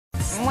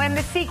When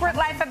The Secret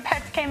Life of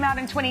Pets came out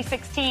in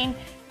 2016,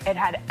 it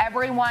had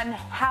everyone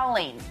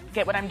howling.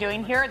 Get what I'm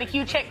doing here? The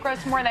huge hit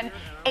grossed more than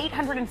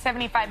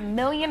 $875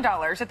 million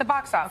at the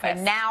box office.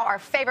 And now our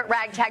favorite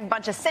ragtag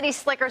bunch of city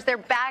slickers, they're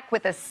back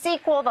with a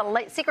sequel,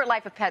 The Secret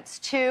Life of Pets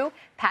 2.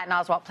 Patton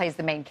Oswalt plays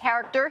the main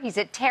character. He's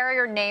a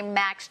terrier named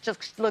Max,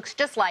 just looks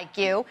just like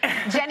you.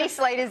 Jenny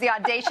Slate is the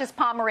audacious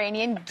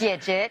Pomeranian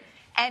Gidget.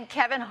 And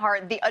Kevin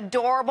Hart, the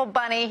adorable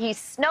bunny. He's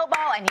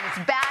Snowball, and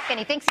he's back, and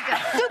he thinks he's a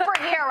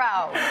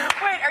superhero.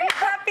 Wait, are you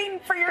clapping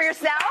for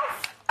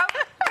yourself? Oh,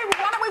 wait,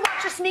 why don't we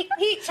watch a sneak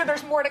peek so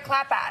there's more to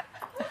clap at?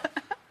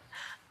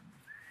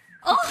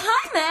 Oh,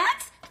 hi,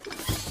 Max.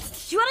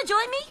 Do you want to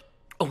join me?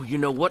 Oh, you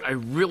know what? I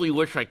really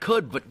wish I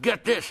could, but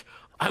get this.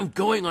 I'm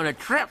going on a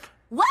trip.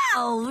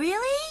 Wow,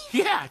 really?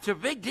 Yeah, it's a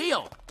big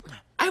deal.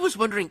 I was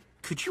wondering,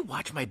 could you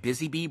watch my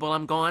busy bee while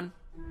I'm gone?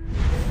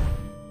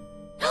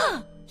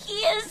 He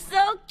is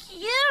so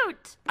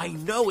cute. I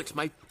know, it's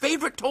my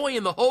favorite toy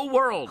in the whole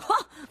world.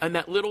 And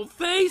that little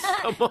face.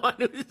 Come on,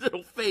 his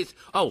little face.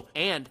 Oh,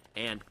 and,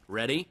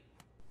 ready?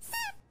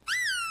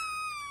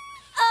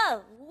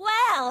 Oh,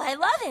 wow, I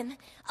love him.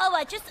 Oh,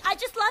 I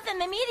just love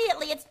him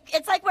immediately.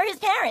 It's like we're his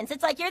parents.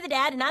 It's like you're the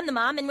dad and I'm the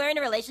mom and we're in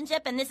a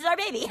relationship and this is our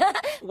baby.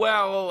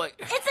 Well,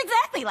 it's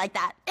exactly like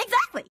that.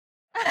 Exactly.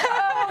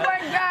 Oh, my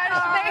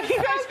gosh. Thank you.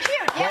 So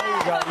cute. There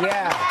you go.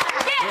 Yeah.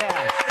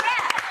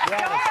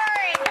 Don't worry.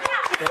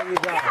 There you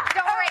go.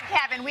 Don't worry,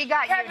 Kevin. We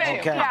got Kevin,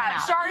 you, too. Okay. yeah,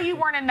 sorry you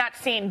weren't in that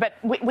scene, but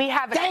we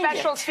have a Dang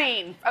special it.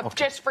 scene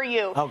just for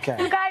you.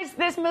 Okay. You guys,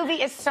 this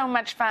movie is so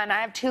much fun. I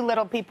have two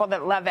little people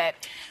that love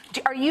it.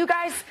 Are you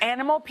guys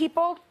animal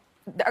people?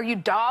 Are you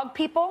dog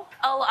people?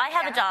 Oh, I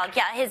have a dog.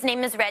 Yeah, his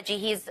name is Reggie.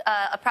 He's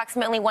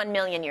approximately 1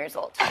 million years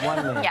old.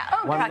 1 million. Yeah,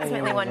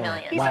 approximately 1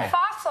 million. He's a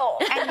fossil.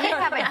 And you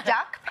have a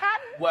duck,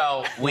 Patton?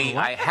 Well,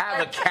 I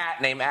have a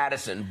cat named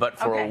Addison, but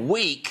for a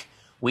week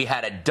we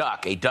had a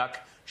duck. A duck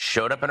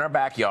showed up in our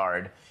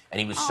backyard, and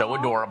he was so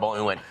adorable.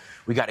 And we went,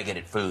 we got to get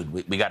it food.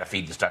 We got to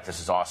feed this duck. This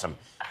is awesome.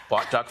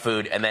 Bought duck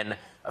food, and then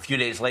a few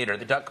days later,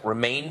 the duck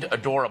remained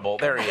adorable.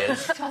 There he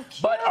is. So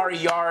but our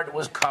yard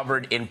was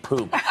covered in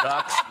poop.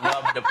 Ducks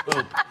love to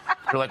poop.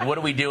 We're like, what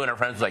do we do? And our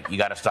friends were like, you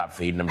got to stop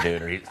feeding him,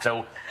 dude.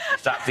 So we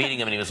stopped feeding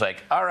him, and he was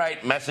like, all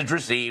right, message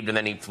received, and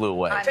then he flew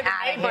away. To the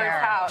neighbor's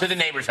house. To the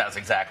neighbor's house,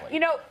 exactly. You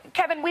know,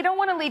 Kevin, we don't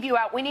want to leave you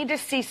out. We need to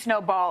see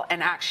Snowball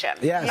in action.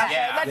 Yes.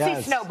 Yeah.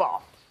 Let's see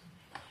Snowball.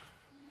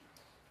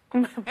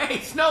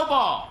 Hey,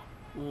 Snowball,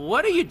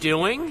 what are you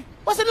doing?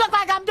 What's it look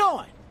like I'm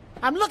doing?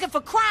 I'm looking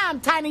for crime,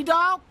 tiny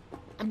dog.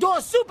 I'm doing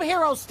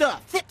superhero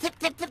stuff. Tip, tip,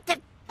 tip, tip,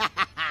 tip.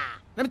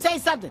 Let me tell you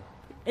something.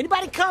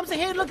 Anybody comes in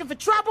here looking for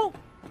trouble,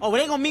 oh,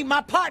 well, they gonna meet my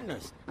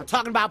partners. I'm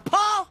talking about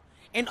Paul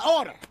and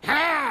Order.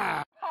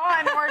 Paul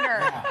and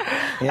Order.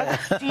 Yeah.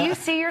 Do you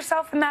see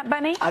yourself in that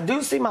bunny? I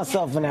do see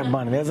myself in that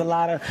bunny. There's a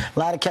lot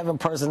of Kevin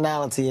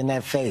personality in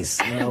that face.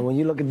 You know, when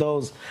you look at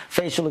those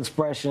facial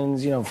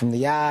expressions, you know, from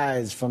the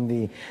eyes, from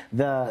the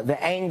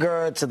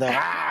anger to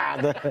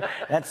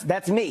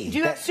that's me. Do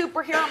you have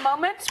superhero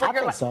moments? Where I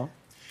you're think like, so.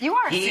 You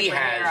are a He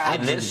superhero. has,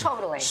 in this,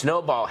 Totally.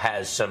 Snowball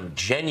has some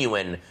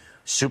genuine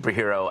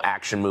superhero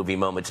action movie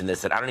moments in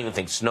this that I don't even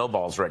think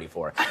Snowball's ready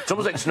for. It's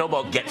almost like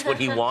Snowball gets what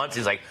he wants.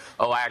 He's like,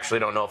 oh, I actually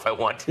don't know if I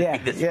want to be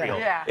this real.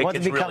 Yeah. It Once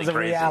gets it becomes really a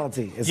crazy.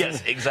 reality.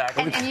 Yes,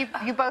 exactly. And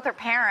you both are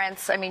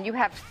parents. I mean, you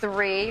have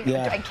 3.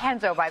 Yeah. And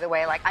Kenzo, by the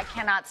way, like, I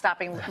cannot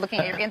stop looking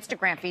at your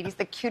Instagram feed. He's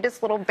the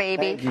cutest little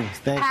baby. Thank you.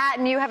 Thanks.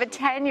 Patton, you have a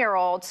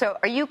 10-year-old. So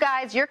are you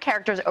guys, your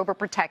character's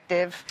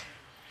overprotective.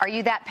 Are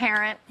you that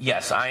parent?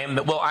 Yes, I am.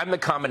 I'm the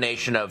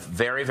combination of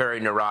very, very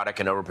neurotic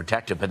and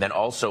overprotective, but then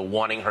also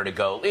wanting her to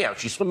go, you know,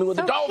 she's swimming with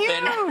a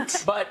dolphin.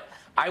 Cute. But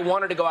I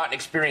want her to go out and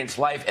experience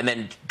life and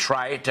then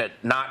try to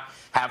not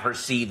have her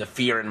see the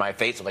fear in my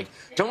face of like,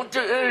 don't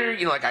do,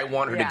 you know, like I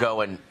want her to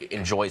go and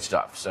enjoy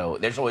stuff. So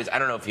there's always, I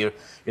don't know if you're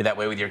that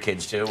way with your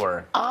kids too,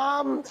 or.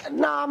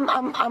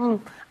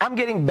 No, I'm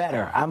getting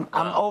better. I'm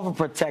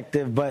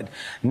overprotective, but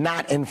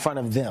not in front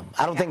of them.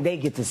 I don't think they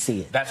get to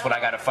see it. That's what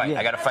I got to fight. Yeah.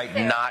 I got to fight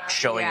not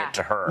showing it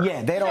to her.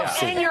 Yeah, they don't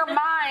see in it. your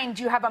mind,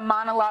 you have a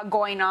monologue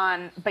going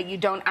on, but you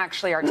don't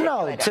actually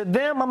articulate No, to it.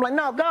 them, I'm like,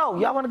 no, go.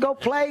 Y'all want to go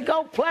play?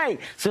 Go play.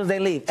 As soon as they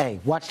leave, hey,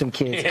 watch them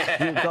kids.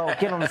 You go,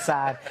 get on the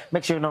side.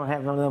 Make sure you don't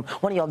have none of them.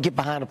 One of y'all get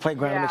behind the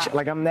playground. And make sure,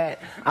 like I'm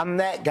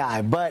that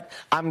guy. But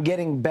I'm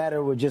getting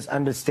better with just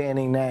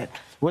understanding that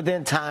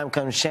within time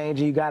comes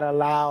change. You gotta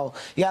allow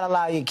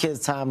your kids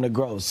time to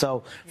grow.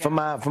 So for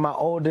my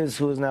oldest,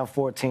 who is now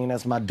 14,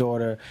 that's my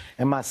daughter,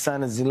 and my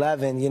son is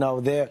 11. You know,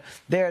 they're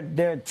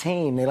a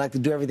team. They like to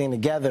do everything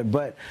together,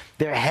 but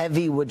they're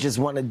heavy with just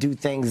want to do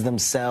things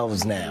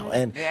themselves now.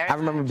 And I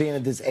remember being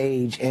at this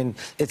age, and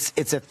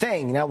it's a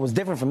thing. That was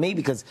different for me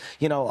because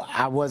you know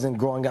I wasn't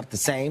growing up the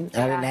same.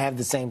 I didn't have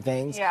the same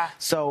things. Yeah.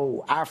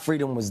 So our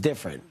freedom was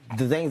different.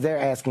 the things they're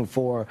asking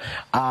for,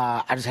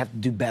 I just have to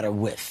do better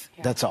with.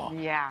 That's all.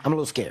 Yeah. I'm a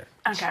little scared.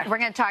 Okay. We're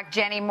going to talk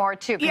Jenny more,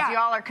 too, because you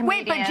all are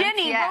comedians. Wait, but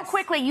Jenny, real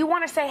quickly, you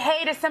want to say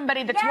hey to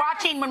somebody that's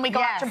watching when we go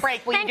out to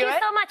break. Will Thank you do you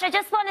it? so much. I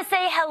just want to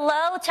say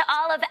hello to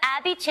all of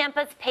Abby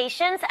Champa's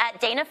patients at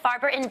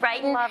Dana-Farber in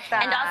Brighton. Love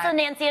that. And also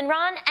Nancy and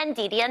Ron and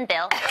Dee Dee and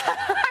Bill.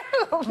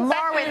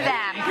 More with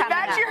them.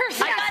 That's your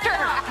sister.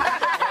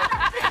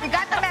 You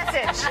got the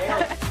message.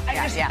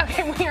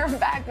 Okay, we are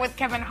back with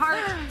Kevin Hart,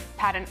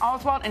 Patton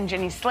Oswalt, and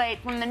Jenny Slate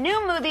from the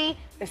new movie,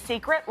 The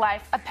Secret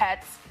Life of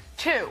Pets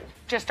 2.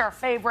 Just our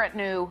favorite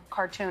new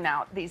cartoon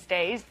out these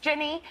days.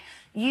 Jenny,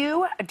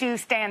 you do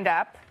stand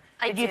up.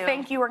 Did you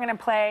think you were going to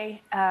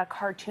play a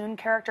cartoon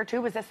character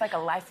too? Was this like a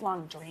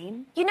lifelong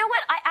dream? You know what?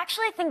 I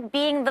actually think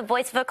being the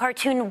voice of a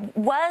cartoon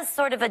was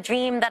sort of a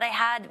dream that I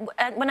had.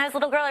 When I was a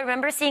little girl, I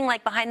remember seeing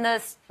like behind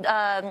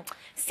the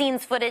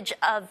scenes footage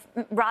of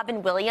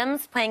Robin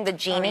Williams playing the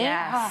genie.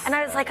 And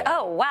I was like,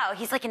 oh, wow,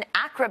 he's like an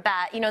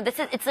acrobat. You know,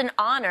 it's an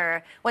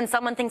honor when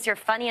someone thinks you're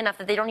funny enough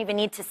that they don't even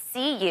need to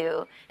see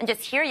you and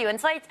just hear you.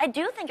 And so I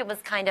do think it was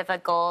kind of a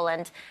goal.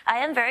 And I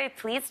am very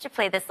pleased to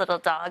play this little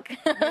dog.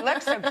 You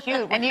look so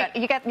cute. And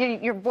you got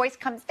your voice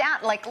comes down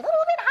like a little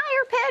bit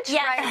higher pitch.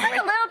 Yeah, right? it's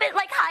like a little bit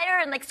like higher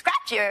and like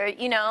scratchier,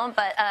 you know,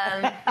 but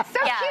so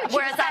yeah. cute. You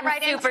Whereas just got I'm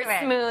right super into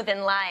it. smooth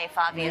in life,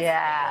 obviously.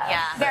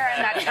 Yeah. There,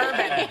 and that's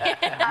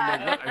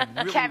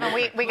urban. Kevin,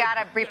 we got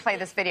to replay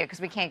this video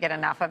because we can't get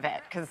enough of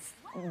it because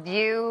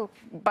you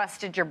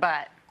busted your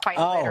butt. Quite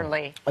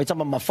literally. Are you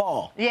talking about my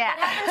fall? Yeah.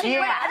 Have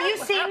you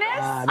seen this?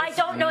 I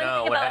don't know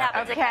anything about what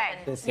happened to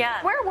Kevin.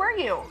 Yeah. Where were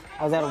you?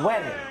 I was at a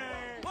wedding.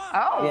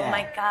 Oh. Yeah.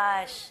 My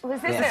gosh.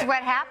 Was This is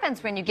what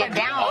happens when you get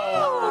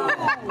down.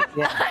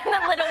 Yeah.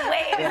 The little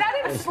wave. Is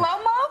that in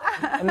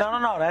slow-mo?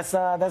 No.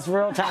 That's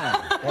real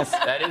time.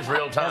 That is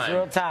real time. That's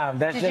real time.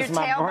 That's Did just your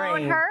my tailbone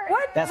brain. hurt?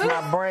 What? That's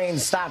my brain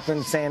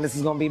stopping, saying this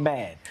is gonna be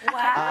bad. What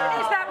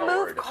is that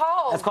move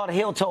called? That's called a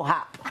heel toe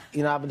hop.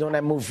 You know, I've been doing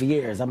that move for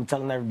years. I'm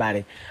telling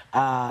everybody.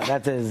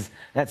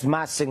 That's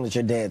my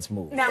signature dance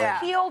move. Now,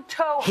 heel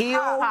toe Heel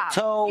hop.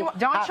 toe.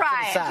 Don't hop try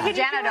to the it. side.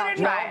 Jenna, don't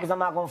No, try it. because I'm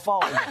not gonna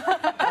fall.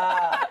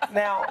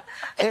 Now,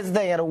 here's the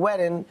thing. At a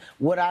wedding,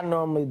 what I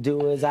normally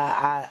do is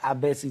I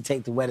basically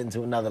take the wedding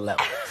to another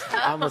level.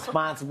 I'm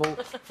responsible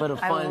for the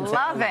fun. I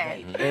love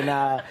it.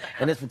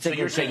 And this particular. So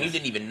you're saying case. you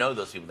didn't even know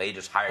those people? They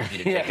just hired you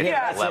to take it to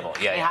Yeah, that level?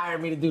 They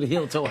hired me to do the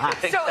heel toe hop.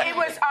 So it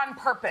was on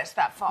purpose,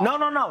 that fall? No,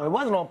 it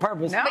wasn't on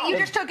purpose. But you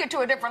just took it to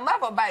a different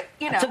level by,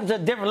 I took it to a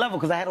different level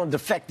because I had on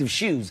defective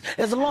shoes.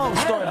 There's a long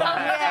story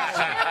behind it.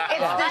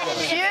 It's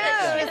the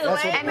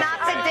shoes and not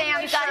the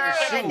damn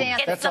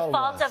shirt. It's the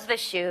fault of the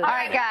shoes. All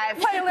right,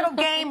 guys. Play a little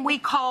game we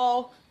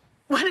call...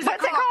 What's it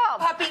called?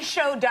 Puppy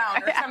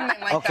Showdown or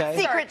something like that.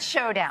 Secret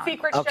Showdown.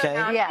 Secret Okay.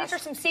 Showdown. Yes. These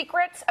are some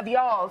secrets of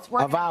y'all's.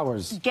 Of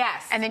ours.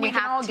 Guess. And then you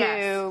have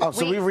to... Oh,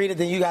 so we read it,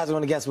 then you guys are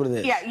going to guess what it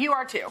is? Yeah, you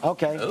are too.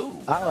 Okay. Ooh.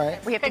 All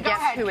right. We have to Go guess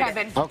ahead, who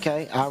Kevin. it is.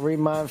 Okay, I'll read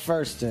mine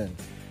first then.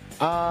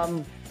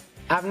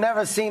 I've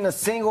never seen a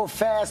single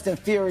Fast and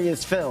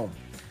Furious film.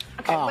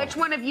 Okay, which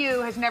one of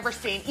you has never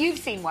seen? You've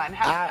seen one.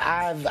 I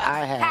have.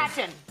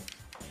 Patton,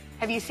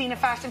 have you seen a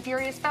Fast and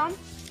Furious film?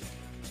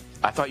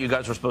 I thought you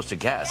guys were supposed to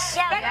guess.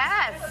 Yeah.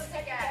 Yes.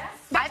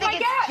 I think my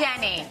it's guess.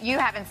 Jenny. You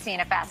haven't seen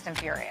a Fast and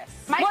Furious.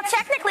 Well,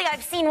 technically,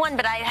 I've seen one,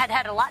 but I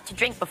had a lot to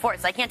drink before,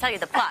 so I can't tell you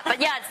the plot.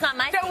 But yeah, it's not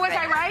my So was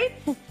secret. I right?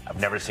 I've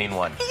never seen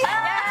one. Yes!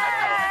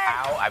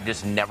 How? I've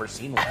just never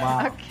seen one.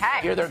 Wow.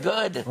 Okay. Here, they're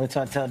good. Wait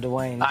till I tell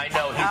Dwayne. I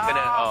know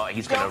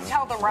he's don't gonna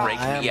tell the wrong. break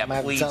I am me. Yeah, about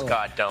to please, tell him.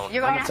 God, don't.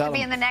 You're going to I'm have to telling be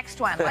you. in the next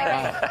one.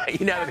 Like,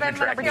 You know they're gonna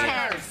track me.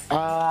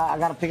 I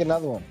got to pick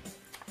another one.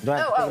 Do I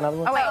have to pick another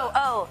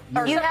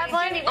one? You have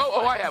one?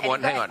 Oh, I have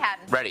one. Go Hang ahead, on.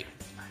 Patton. Ready.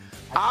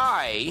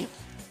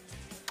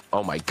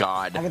 Oh my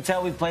God. I can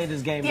tell we played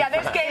this game. Yeah,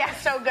 before. this game is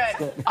so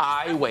good.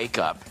 I wake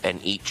up and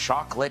eat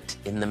chocolate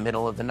in the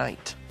middle of the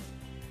night.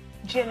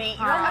 Jenny,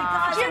 oh my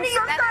God, Jenny,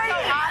 you're That's crazy.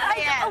 so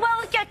obvious.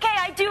 Well, okay,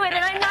 I do it,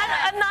 and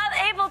I'm not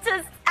able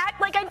to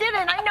act like I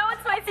didn't. I know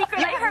it's my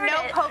secret. you I have heard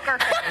no it. poker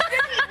face.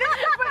 This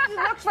is what it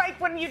looks like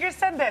when you just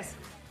said this.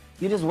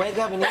 You just wake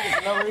up and eat it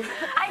for no reason?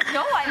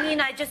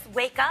 I just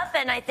wake up,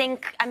 and I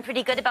think I'm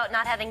pretty good about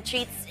not having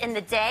treats in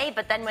the day,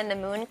 but then when the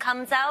moon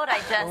comes out, I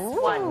just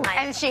want my...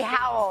 And she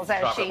howls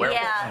as Chocolate she...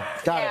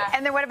 werewolf. Got Yeah. it.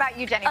 And then what about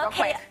you, Jenny, real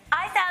Okay, quick?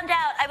 I found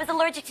out I was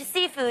allergic to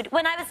seafood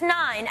when I was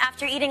 9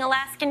 after eating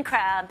Alaskan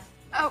crab.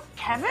 Oh,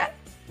 Kevin?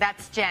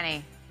 That's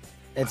Jenny.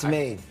 It's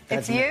me.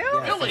 That's me. you?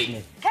 Yes, Really? it's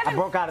me. I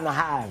broke out in the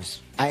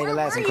hives. I ate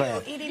Alaskan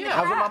crab. eating I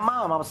was with my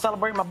mom. I was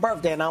celebrating my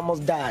birthday and I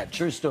almost died.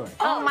 True story.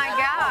 Oh, my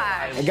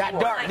gosh. It got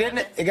dark, didn't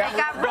it? It got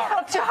Got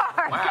real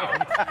dark.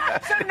 Wow.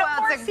 So no Well,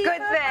 more it's a good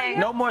seafood? thing.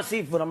 No more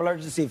seafood. I'm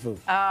allergic to seafood.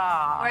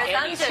 Whereas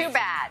I'm It's just too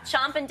bad.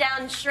 chomping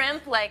down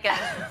shrimp like a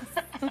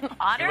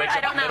otter. He wakes I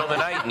up in don't the middle of the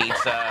know. night and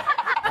eats.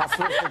 I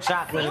switched to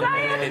chocolate. in the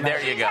middle of the And there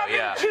night. you go.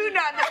 Yeah. Tuna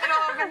in the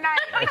middle of the night.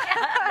 Ew.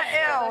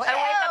 I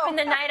wake up in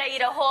the night, I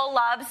eat a whole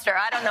lobster.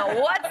 I don't know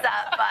what's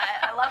up, but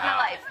I love my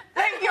life.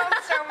 Thank you all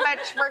so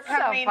much for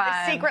coming. fun.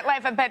 The Secret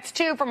Life of Pets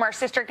 2 from our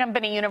sister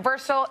company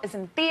Universal is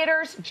in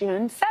theaters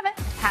June 7th.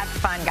 Have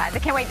fun, guys. I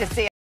can't wait to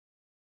see it.